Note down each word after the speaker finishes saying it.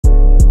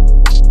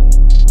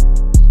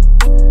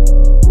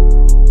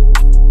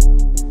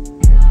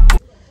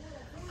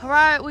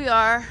we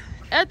are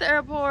at the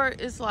airport.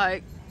 It's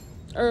like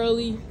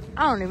early.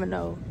 I don't even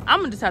know. I'm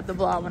gonna just have to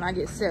vlog when I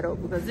get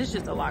settled because it's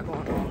just a lot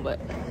going on. But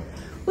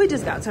we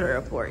just got to the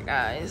airport,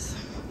 guys.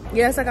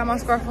 Yes, I got my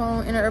scarf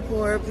on in the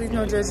airport. Please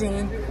no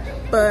judging.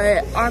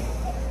 But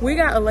we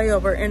got a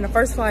layover, and the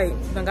first flight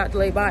got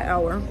delayed by an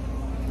hour.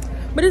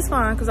 But it's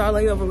fine because our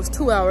layover was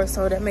 2 hours,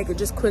 so that make it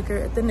just quicker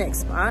at the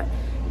next spot.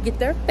 Get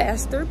there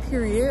faster,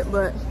 period.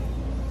 But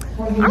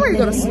I'm ready to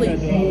go to sleep.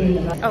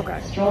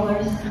 Okay.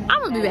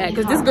 I'm gonna be back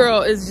because this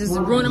girl is just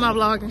ruining my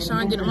vlog and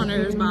Sean getting on my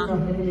nerves.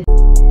 Bye.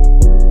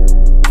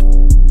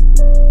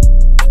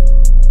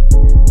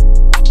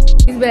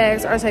 These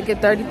bags are taking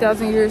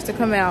 30,000 years to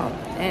come out,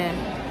 and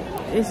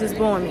it's just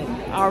blowing me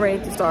already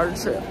to start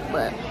the trip.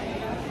 But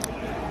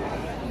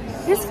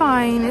it's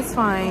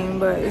fine,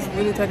 but it's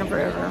really taking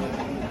forever.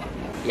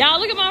 Y'all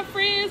look at my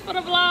friends for the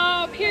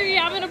vlog, period.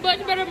 I'm in a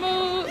much better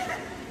mood.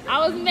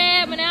 I was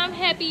mad, but now I'm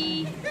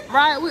happy.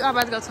 Right, we are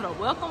about to go to the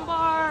welcome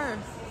bar.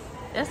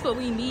 That's what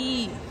we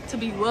need to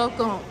be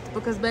welcomed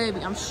because, baby,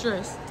 I'm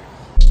stressed.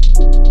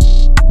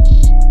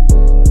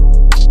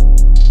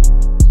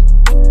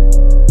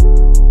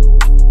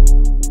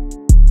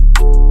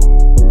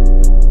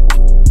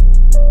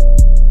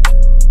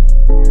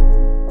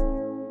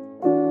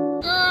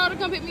 Girl to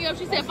come pick me up,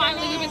 she said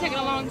finally we've been taking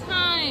a long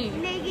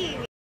time.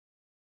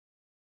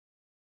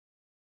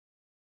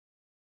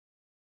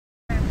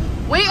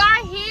 We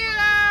are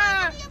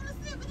here.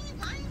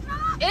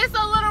 It's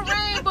a little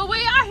rain, but we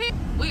are here.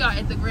 We are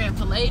at the Grand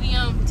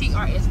Palladium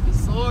TRS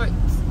Resort.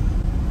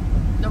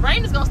 The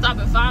rain is gonna stop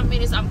in 5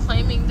 minutes. I'm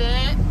claiming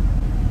that.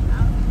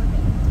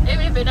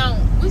 Even if it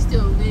don't, we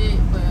still lit,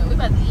 but we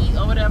about to eat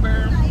or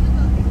whatever.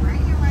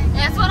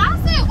 That's what I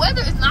said.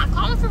 Weather is not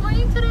calling for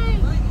rain today.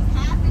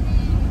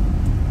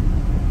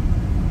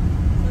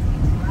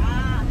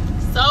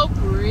 So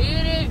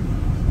pretty.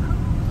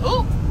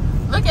 Ooh,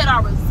 look at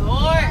our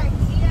resort.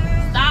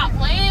 Stop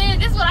playing.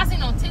 This is what I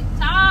seen on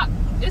TikTok.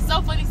 It's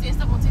so funny seeing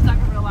stuff on TikTok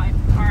in real life.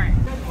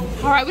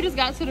 All right, we just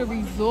got to the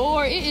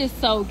resort. It is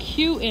so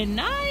cute and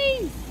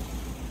nice.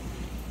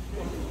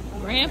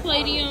 Grand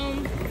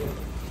Palladium.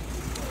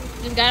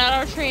 Just got out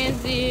our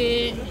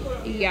transit.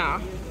 Yeah.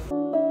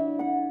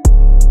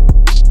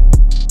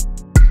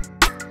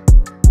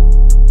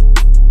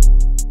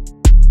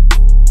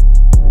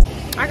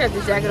 I got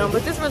the jacket on,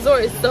 but this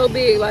resort is so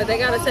big. Like, they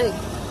gotta take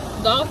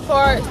golf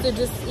carts to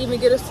just even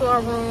get us to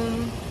our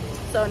room.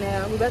 So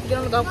now we about to get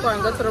on the golf cart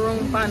and go to the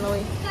room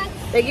finally.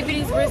 They give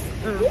you these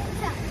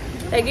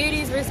they give you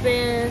these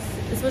wristbands.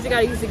 This is what you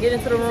gotta use to get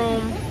into the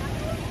room.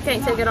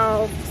 Can't take it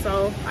off,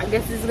 so I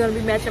guess this is gonna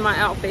be matching my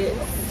outfit.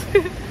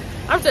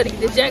 I'm trying to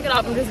get the jacket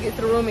off and just get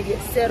to the room and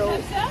get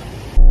settled.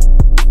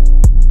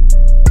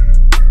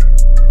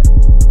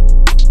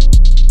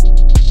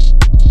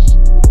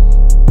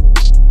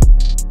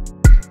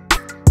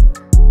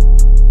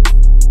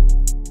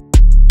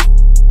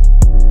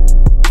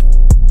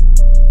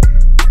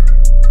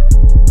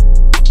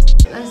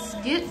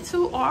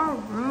 Our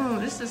room.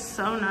 This is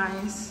so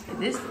nice.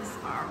 This is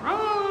our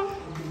room.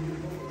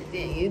 And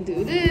then you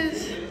do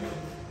this.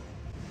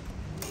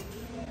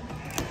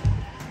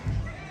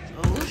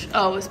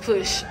 Oh, it's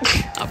push.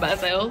 I'm about to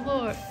say, oh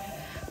Lord.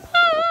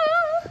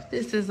 Ah,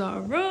 this is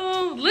our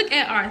room. Look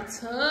at our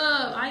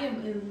tub. I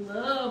am in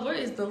love. Where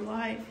is the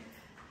light?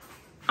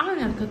 I don't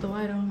know how to cut the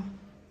light on.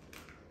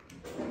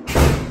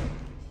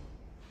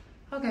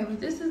 Okay, but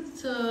this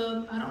is the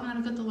tub. I don't know how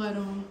to cut the light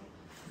on.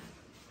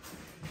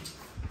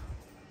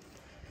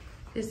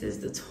 This is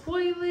the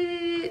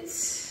toilet.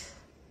 This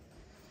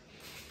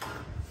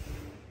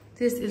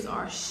is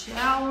our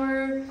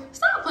shower.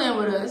 Stop playing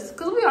with us,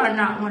 because we are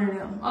not one of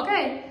them,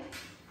 okay?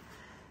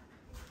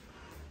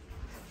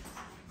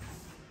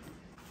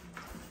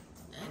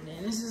 And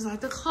then this is like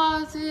the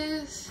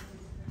closet.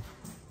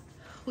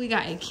 We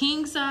got a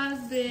king size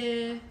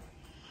bed.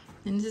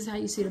 And this is how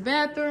you see the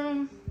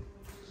bathroom.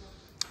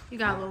 You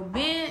got a little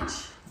bench.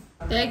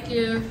 Thank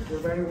you. You're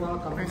very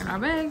welcome. Bring our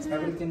bags in.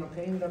 Everything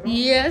okay in the room?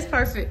 Yeah, it's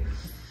perfect.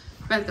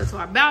 About to go to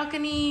our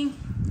balcony.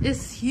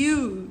 It's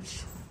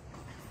huge.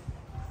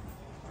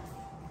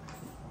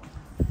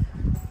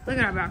 Look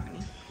at our balcony.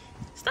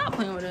 Stop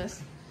playing with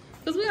us,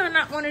 because we are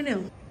not one of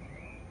them.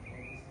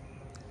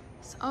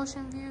 It's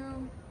ocean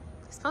view.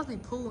 It's supposed to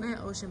be pool and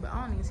ocean, but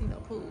I don't even see no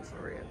pool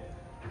for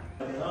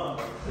real.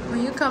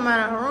 When you come out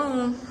of our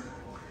room,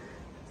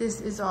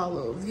 this is our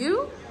little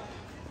view.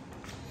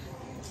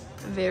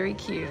 Very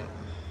cute.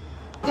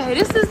 Okay,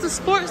 this is the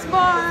sports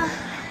bar.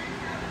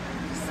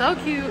 So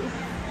cute.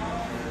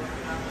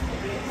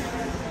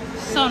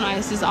 So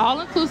nice. It's all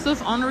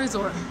inclusive on the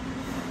resort.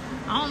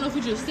 I don't know if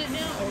we just sit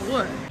down or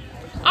what.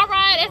 All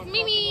right, it's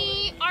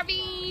Mimi,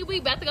 RV. We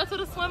about to go to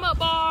the swim up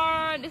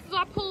bar. This is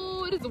our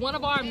pool. This is one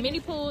of our mini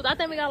pools. I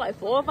think we got like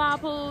 4 or 5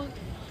 pools.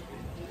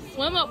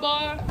 Swim up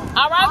bar.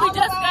 All right, we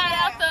just got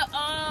out the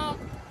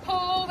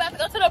pool. We have to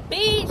go to the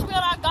beach. We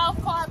on our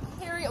golf cart,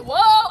 period. Whoa,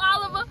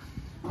 Oliver.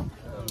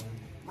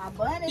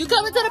 You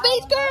coming to the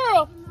beach,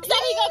 girl? Say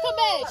he gonna come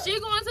back. She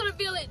going to the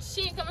village.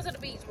 She ain't coming to the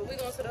beach, but we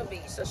going to to the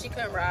beach, so she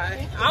couldn't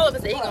ride. Oliver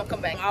said he gonna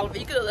come back. Oliver,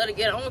 you could have let her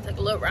get on, take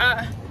a little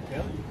ride.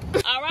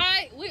 All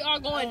right, we are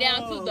going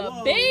down to the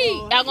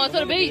beach. Y'all going to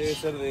the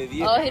beach?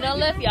 Oh, he done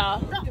left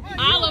y'all.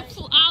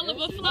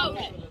 Oliver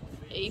floating.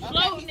 He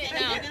floating it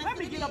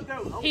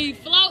now. He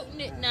floating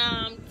it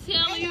now. I'm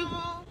telling you,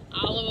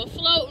 Oliver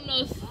floating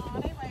us.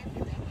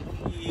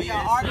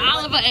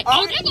 Oliver,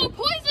 oh, they gonna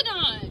poison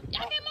us.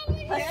 Y'all came over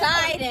here.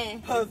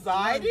 Poseidon.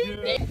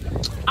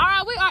 All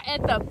right, we are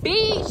at the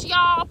beach,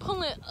 y'all,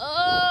 pulling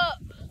up.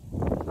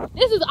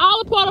 This is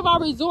all a part of our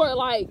resort.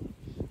 Like,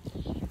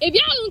 if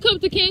y'all gonna come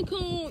to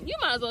Cancun, you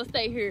might as well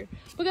stay here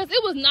because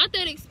it was not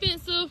that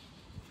expensive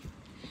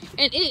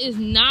and it is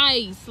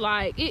nice.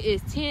 Like, it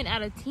is 10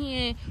 out of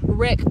 10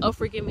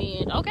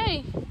 recommend.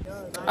 Okay,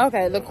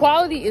 the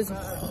quality is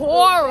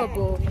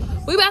horrible.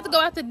 We about to go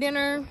out to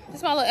dinner. This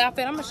is my little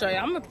outfit. I'm gonna show you.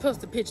 I'm gonna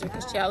post a picture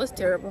because child, it's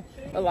terrible.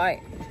 But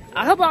like,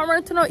 I hope I don't run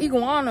into no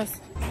iguanas.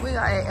 We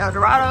got at El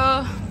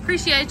Dorado.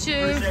 Appreciate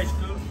you.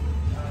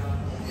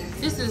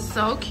 This is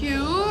so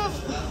cute.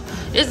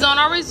 It's on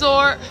our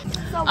resort.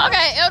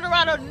 Okay, El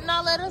Dorado did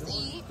not let us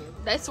eat.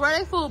 They swear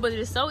they full, but it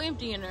is so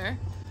empty in there.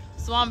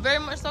 So I'm very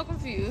much so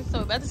confused. So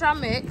we're about to try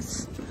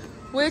mix,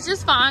 which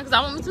is fine because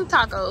I want me some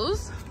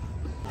tacos.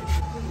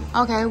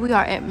 Okay, we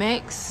are at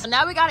Mix.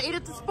 Now we gotta eat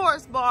at the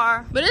sports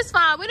bar, but it's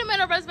fine. We done made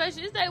a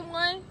reservation. It's day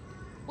one.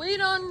 We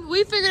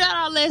figured out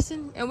our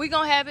lesson, and we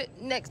gonna have it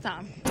next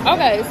time.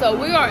 Okay, so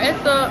we are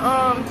at the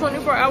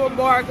 24-hour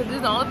bar because this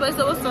is the only place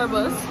that will serve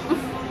us.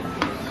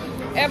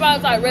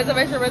 Everybody's like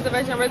reservation.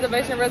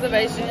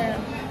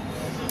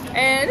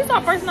 And this is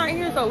our first night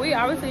here, so we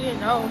obviously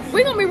didn't know.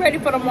 We're gonna be ready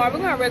for tomorrow. We're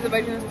gonna have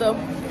reservations and stuff.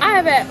 I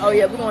have had, oh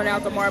yeah, we're going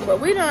out tomorrow, but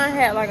we done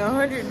had like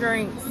 100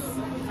 drinks.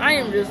 I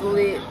am just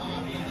lit.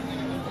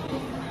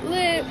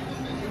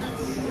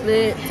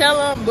 Tell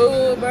them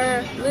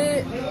Boober,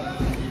 lit,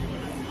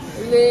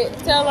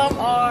 tell them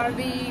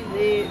RV,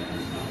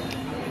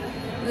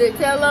 lit,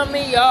 tell them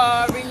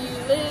Yari,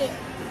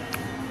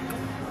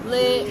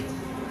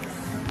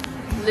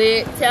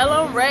 lit, tell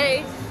them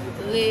Ray,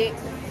 lit.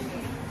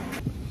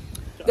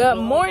 Good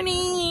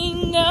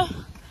morning.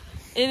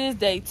 It is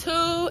day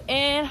 2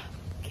 in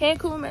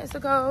Cancun,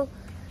 Mexico,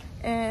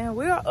 and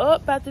we are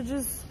up about to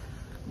just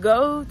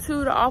go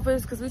to the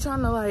office because we're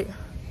trying to like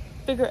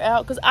figure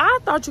out, because I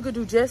thought you could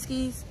do jet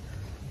skis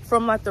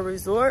from like the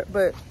resort,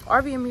 but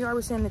RV and me were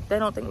saying that they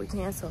don't think we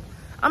can, so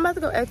I'm about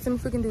to go ask them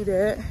if we can do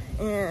that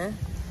and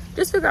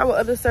just figure out what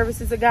other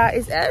services they got.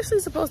 It's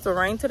actually supposed to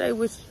rain today,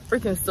 which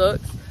freaking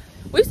sucks.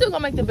 We still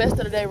gonna make the best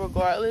of the day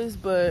regardless,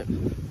 but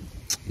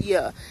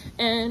yeah.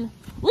 And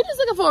we're just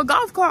looking for a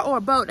golf cart or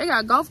a boat. They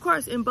got golf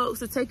carts and boats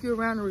to take you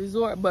around the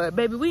resort, but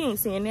baby, we ain't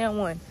seeing that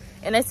one.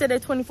 And they said they're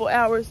 24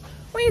 hours.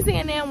 We ain't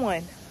seeing that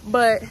one,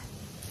 but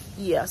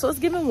yeah, so it's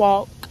giving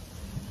walk.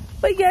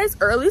 But yeah, it's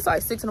early. It's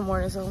like 6 in the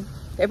morning, so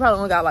they probably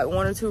only got like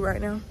 1 or 2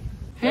 right now.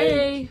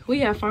 Hey,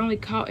 we have finally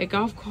caught a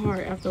golf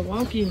cart after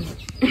walking.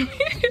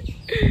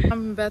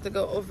 I'm about to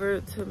go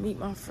over to meet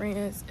my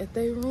friends at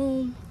their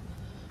room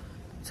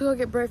to go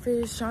get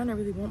breakfast. Sean didn't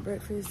really want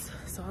breakfast,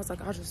 so I was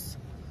like, I'll just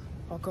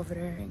walk over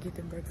there and get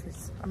them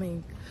breakfast. I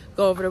mean,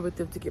 go over there with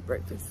them to get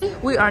breakfast.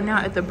 We are now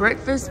at the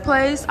breakfast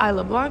place,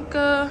 Isla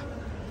Blanca.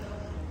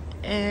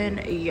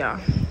 And yeah,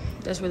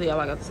 that's really all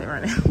I got to say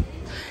right now.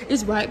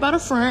 It's right by the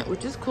front,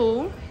 which is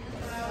cool.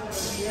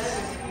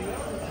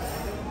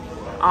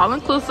 All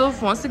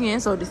inclusive once again,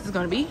 so this is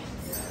gonna be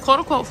quote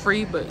unquote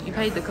free, but you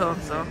paid to come,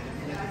 so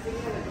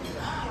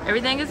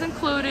everything is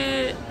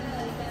included.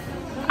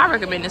 I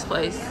recommend this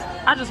place.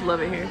 I just love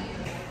it here.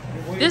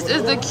 This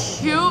is the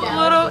cute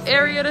little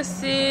area to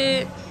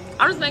sit.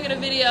 I'm just making a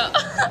video.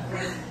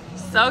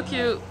 So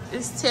cute.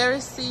 It's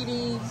terrace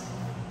seating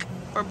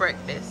for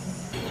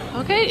breakfast.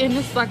 Okay, and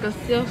it's like a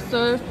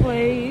self-serve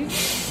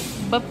place.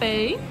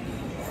 Buffet.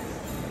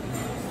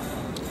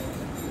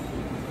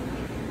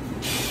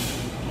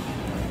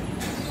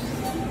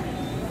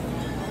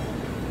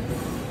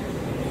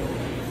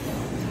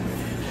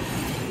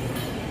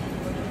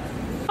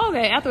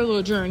 Okay, after a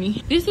little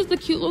journey, this is the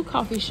cute little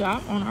coffee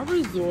shop on our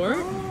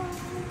resort.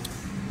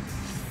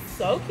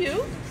 So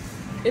cute.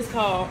 It's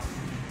called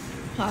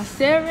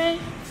Placere,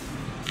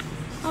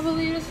 I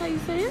believe that's how you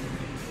say it.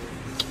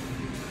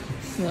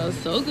 Smells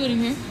so good in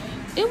here.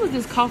 It was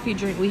this coffee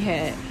drink we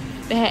had.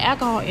 It had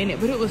alcohol in it,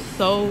 but it was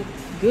so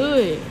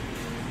good.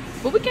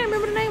 But we can't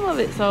remember the name of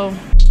it, so.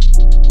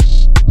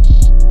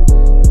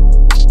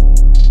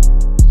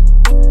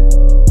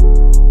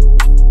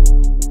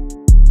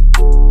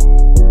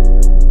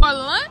 For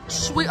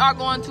lunch, we are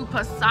going to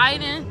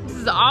Poseidon. This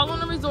is all on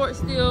the resort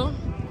still.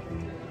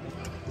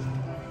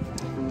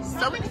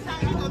 So many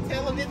times you gonna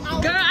tell them it's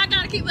all? Girl, I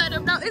gotta keep letting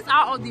them know it's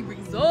all on the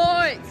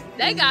resort.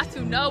 They got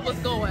to know what's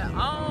going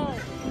on.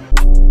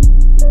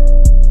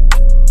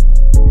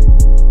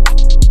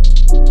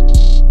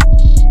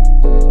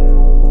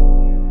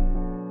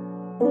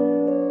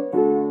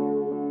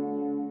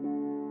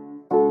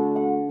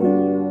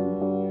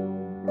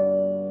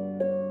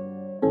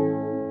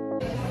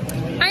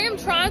 I am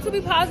trying to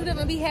be positive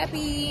and be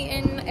happy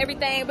and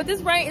everything. But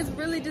this rain is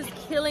really just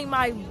killing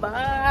my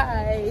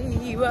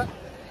vibe.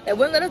 They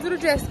wouldn't let us do the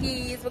jet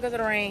skis because of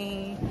the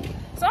rain.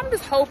 So I'm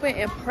just hoping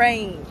and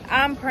praying.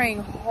 I'm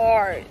praying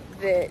hard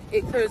that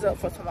it clears up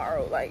for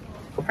tomorrow. Like,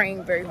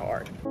 praying very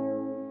hard.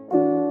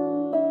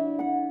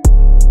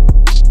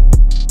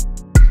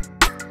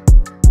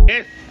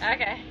 Yes.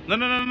 Okay. No.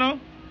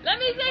 Let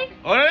me see.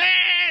 All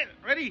right.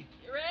 Ready?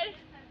 You ready?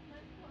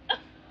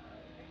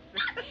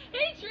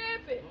 He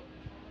tripping.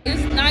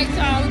 It's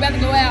nighttime. We about to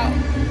go out.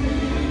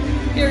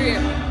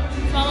 Period.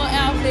 Small little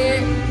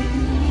outfit.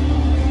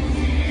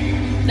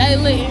 They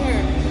lit in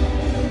here.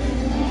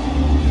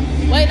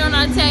 Waiting on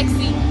our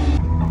taxi.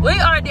 We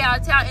are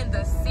downtown in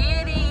the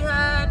city,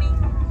 honey.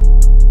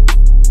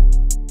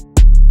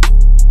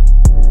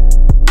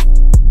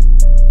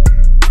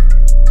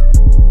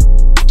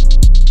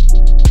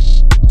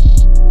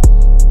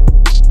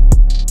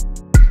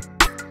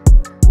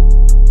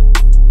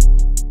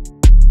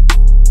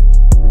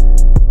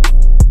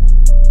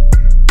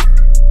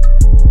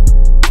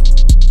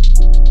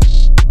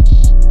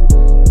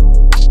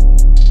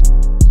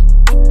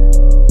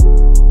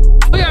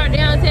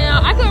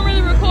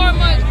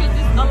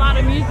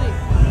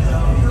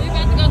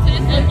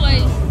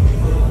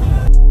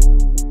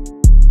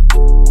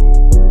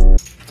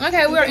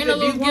 Okay, we're in a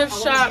little gift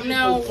shop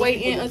now,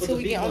 waiting until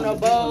we get on the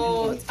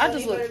boat. I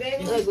just look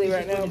ugly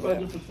right now,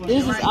 but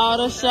this is all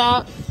the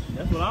shop.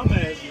 That's what I'm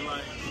asking,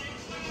 like.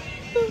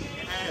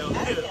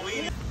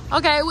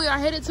 Okay, we are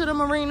headed to the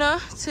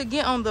marina to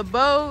get on the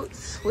boat.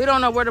 We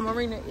don't know where the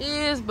marina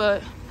is,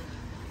 but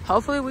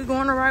hopefully we're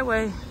going the right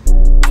way.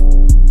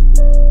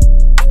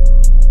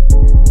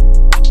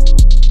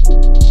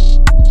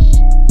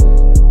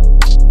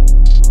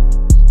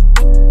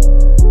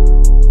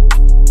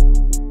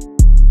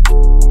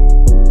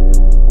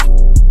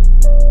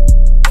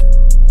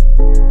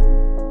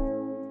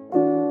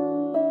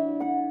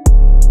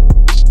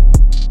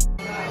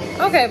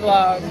 Okay,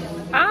 vlog.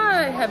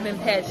 I have been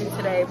patchy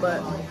today,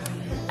 but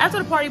after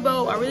the party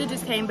boat, I really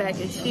just came back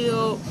and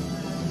chilled.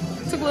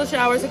 Took a little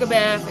shower, took a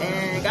bath,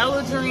 and got a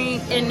little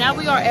drink. And now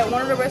we are at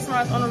one of the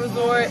restaurants on the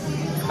resort.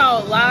 It's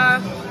called La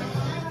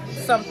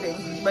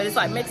something, but it's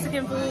like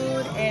Mexican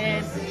food,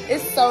 and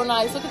it's so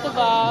nice. Look at the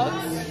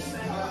vibes.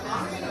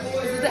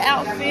 This is the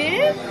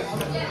outfit.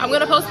 I'm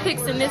gonna post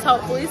pics in this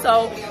hopefully,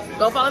 so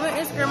go follow me on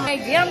Instagram.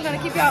 And yeah, I'm gonna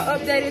keep y'all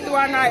updated through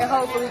our night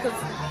hopefully, because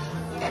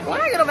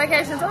when I get on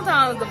vacation,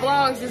 sometimes the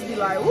vlogs just be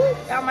like, whoop,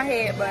 out my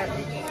head, but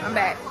I'm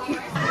back.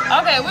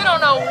 Okay, we don't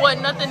know what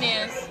nothing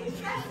is.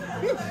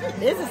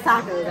 This is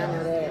tacos, I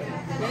know that.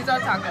 These are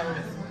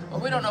tacos,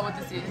 but we don't know what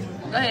this is.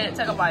 Go ahead,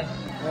 take a bite.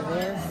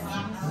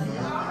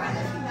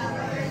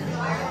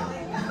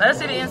 Let's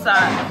see the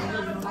inside.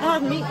 It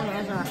has meat in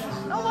it.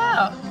 Oh,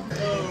 wow.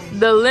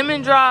 The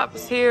lemon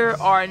drops here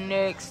are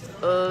next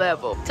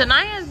level.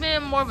 Tonight has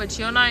been more of a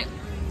chill night.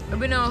 We've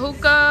been doing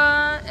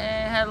hookah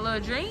and had a little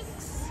drinks.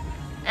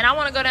 And I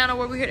want to go down to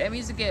where we hear that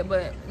music at,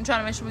 but I'm trying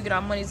to make sure we get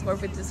our money's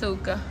worth with this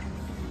hookah.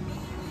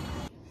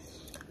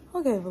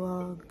 Okay,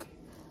 vlog.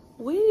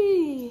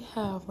 We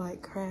have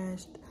like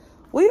crashed.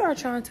 We are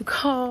trying to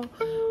call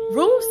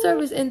room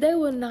service and they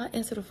will not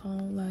answer the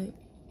phone. Like,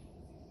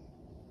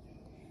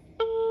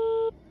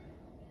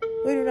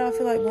 we do not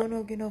feel like going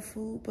to get no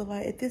food, but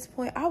like at this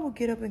point, I would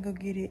get up and go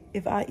get it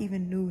if I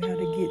even knew how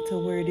to get to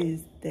where it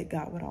is that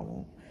got what I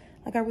want.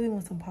 Like, I really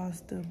want some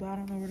pasta, but I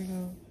don't know where to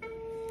go.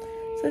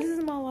 So this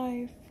is my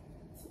life,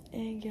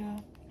 and yeah.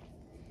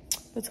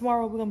 But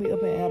tomorrow we're gonna be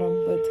up and at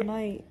 'em. But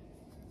tonight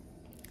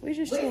we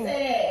just chilling.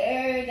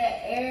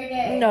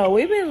 That No,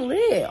 we've been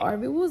lit.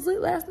 RV was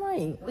lit last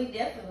night. We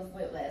definitely was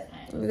lit last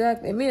night.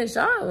 Exactly. And me and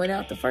Sean went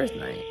out the first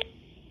night.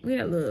 We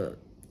had a little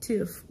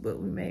tiff, but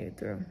we made it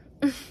through.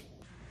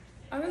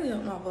 I really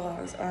hope my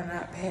vlogs are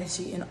not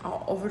patchy and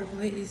all over the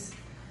place.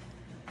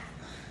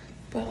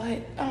 But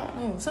like, I don't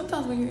know.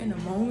 Sometimes when you're in the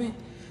moment,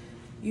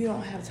 you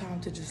don't have time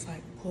to just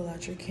like pull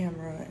out your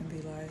camera and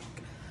be like,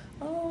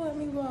 oh, let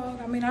me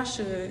vlog. I mean, I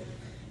should,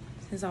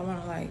 since I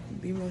want to like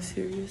be more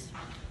serious.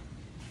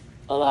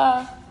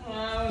 Hola.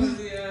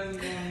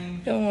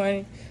 Good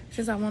morning.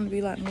 Since I want to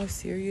be like more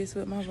serious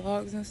with my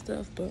vlogs and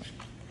stuff, but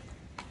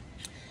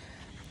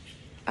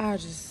I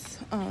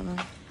don't know.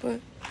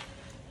 But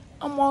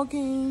I'm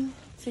walking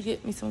to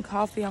get me some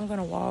coffee. I'm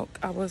gonna walk.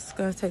 I was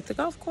gonna take the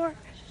golf cart,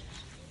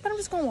 but I'm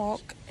just gonna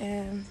walk,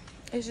 and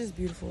it's just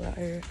beautiful out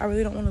here. I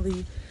really don't want to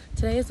leave.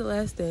 Today is the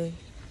last day,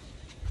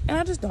 and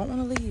I just don't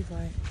want to leave.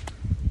 Like,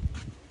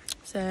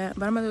 sad.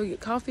 But I'm gonna go get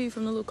coffee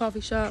from the little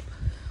coffee shop.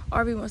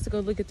 RV wants to go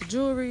look at the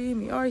jewelry.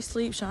 Me already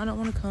sleep. Sean don't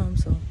want to come,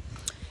 so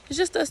it's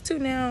just us two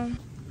now.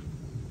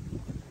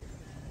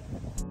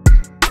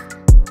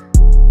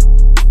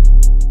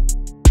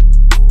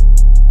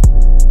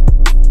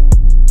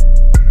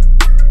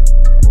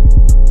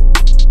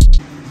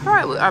 All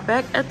right, we are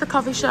back at the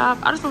coffee shop.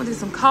 I just want to get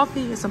some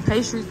coffee and some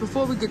pastries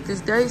before we get this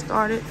day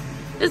started.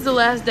 This is the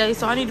last day,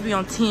 so I need to be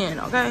on 10,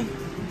 okay?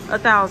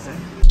 1,000.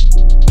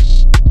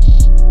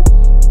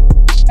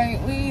 All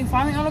right, we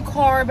finally on the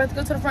car, about to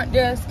go to the front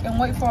desk and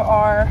wait for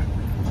our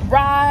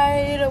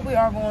ride. We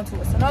are going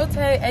to a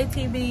cenote,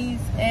 ATVs,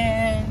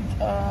 and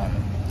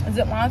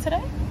zip line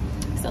today.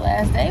 It's the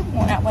last day. We're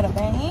going out with a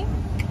bang.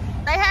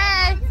 Say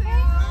hey.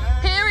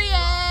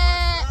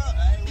 Period.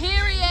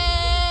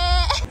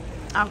 Period.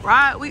 All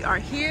right, we are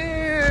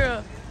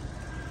here.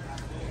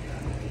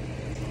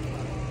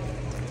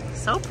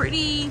 So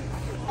pretty.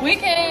 We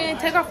can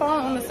take our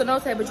phone on the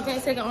cenote, but you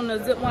can't take it on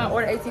the zip line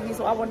or the ATV,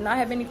 so I will not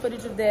have any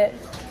footage of that.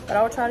 But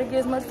I will try to get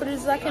as much footage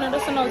as I can of the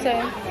cenote.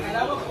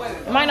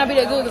 It might not be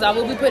that good because I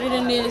will be putting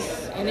in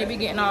this and it be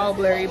getting all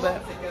blurry,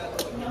 but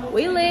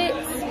we lit,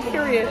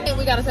 period.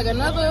 We gotta take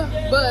another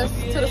bus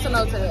to the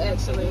cenote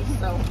actually,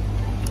 so.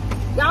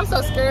 Yeah, I'm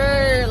so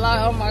scared,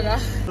 like, oh my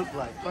God.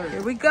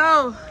 Here we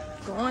go,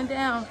 going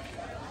down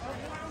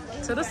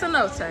to the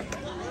cenote.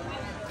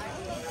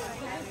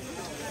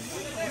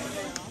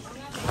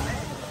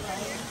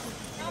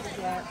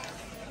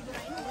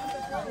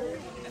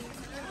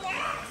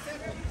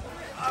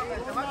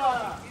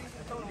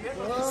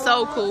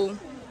 So cool.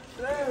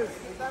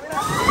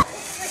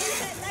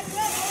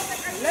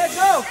 Let's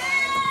go.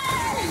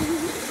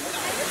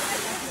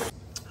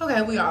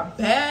 Okay, we are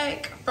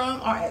back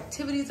from our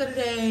activities of the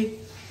day.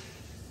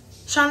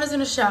 Shauna's in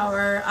the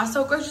shower. I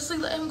so graciously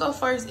let him go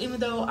first, even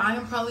though I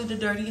am probably the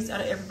dirtiest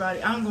out of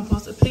everybody. I'm gonna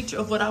post a picture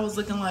of what I was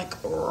looking like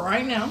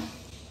right now.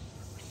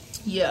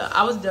 Yeah,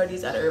 I was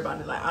dirtiest out of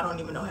everybody. Like, I don't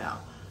even know how.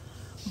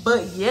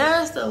 But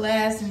yes, the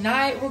last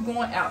night we're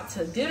going out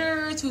to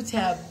dinner to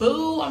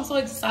Taboo. I'm so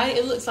excited.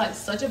 It looks like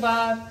such a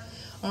vibe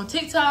on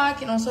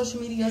TikTok and on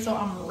social media, so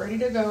I'm ready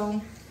to go.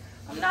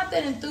 I'm not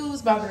that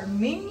enthused by their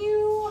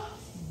menu,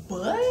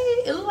 but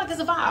it looks like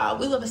it's a vibe.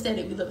 We love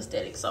aesthetic. We love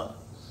aesthetic. So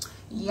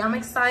yeah, I'm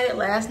excited.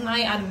 Last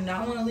night I do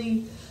not want to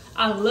leave.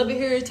 I love it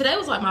here. Today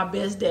was like my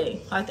best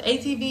day. Like the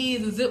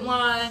ATVs, the zip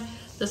line,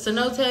 the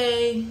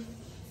cenote,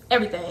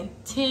 everything.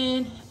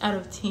 10 out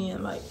of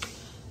 10. Like,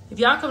 if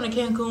y'all come to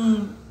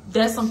Cancun,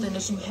 that's something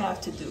that you have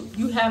to do.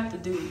 You have to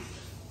do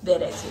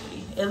that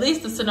activity. At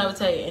least the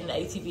cenote and the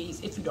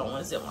ATVs if you don't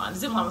want to zip line. The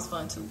zip line was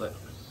fun too, but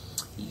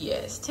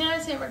yes, 10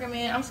 out of 10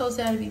 recommend. I'm so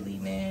sad to be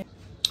leaving.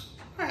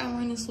 All right, I'm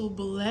wearing this little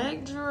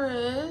black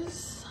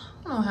dress.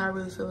 I don't know how I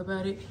really feel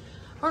about it.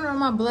 I'm wearing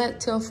my black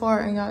tail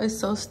fart, and y'all, it's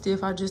so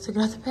stiff. I just took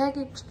it out the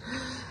package.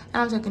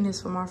 And I'm taking this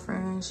for my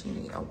friend. She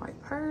need a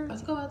white purse.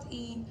 Let's go out to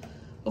eat.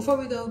 Before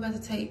we go, about to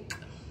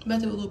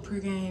do a little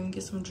pregame,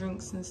 get some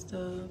drinks and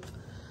stuff,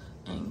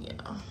 and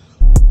yeah.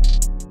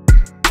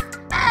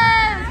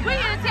 Yes, we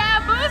in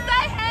Taboo,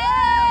 say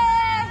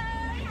hey!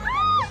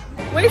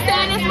 We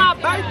saying it's my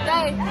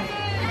birthday.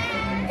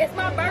 It's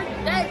my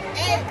birthday.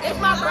 It's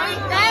my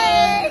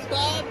birthday.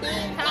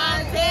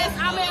 Contest,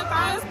 I'm in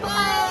first place.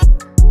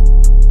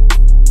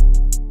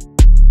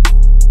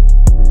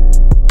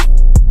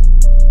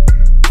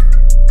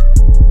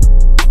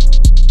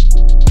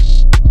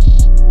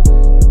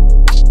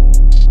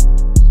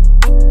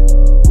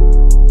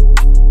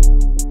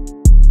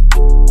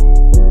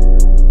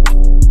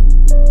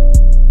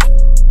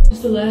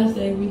 The last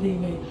day we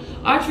leaving.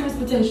 Our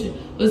transportation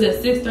was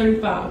at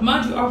 6:35.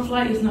 Mind you, our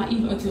flight is not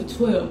even until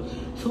 12.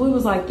 So we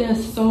was like,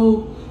 that's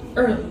so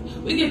early.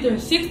 We get there at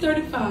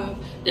 6:35.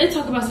 They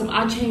talk about some,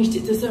 I changed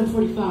it to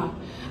 7:45.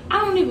 I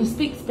don't even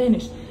speak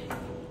Spanish.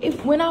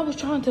 When I was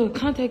trying to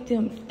contact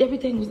them,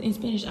 everything was in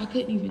Spanish. I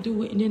couldn't even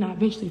do it, and then I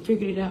eventually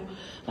figured it out.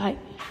 Like,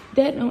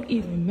 that don't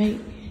even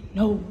make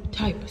no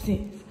type of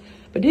sense.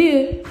 But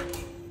then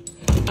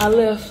I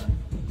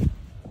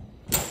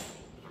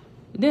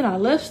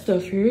left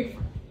stuff here.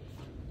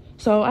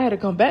 So I had to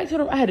come back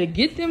to I had to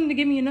get them to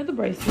give me another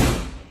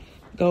bracelet,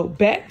 go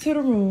back to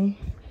the room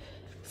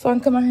so I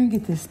can come out here and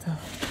get this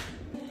stuff.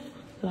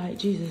 Like,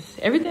 Jesus,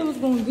 everything was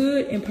going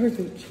good and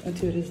perfect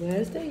until this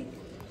last day.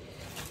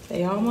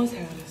 They almost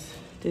had us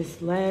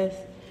this last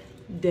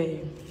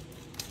day.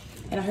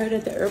 And I heard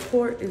that the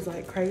airport is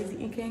like crazy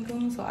in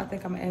Cancun, so I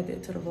think I'm gonna add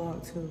that to the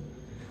vlog too.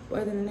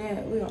 But other than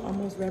that, we are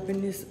almost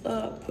wrapping this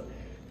up.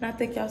 And I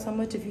thank y'all so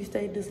much. If you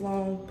stayed this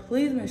long,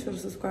 please make sure to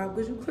subscribe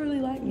because you clearly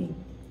like me.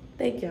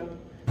 Thank y'all.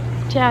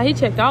 Child, he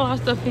checked all our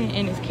stuff in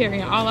and is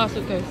carrying all our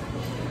suitcases.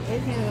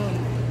 It's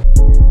him.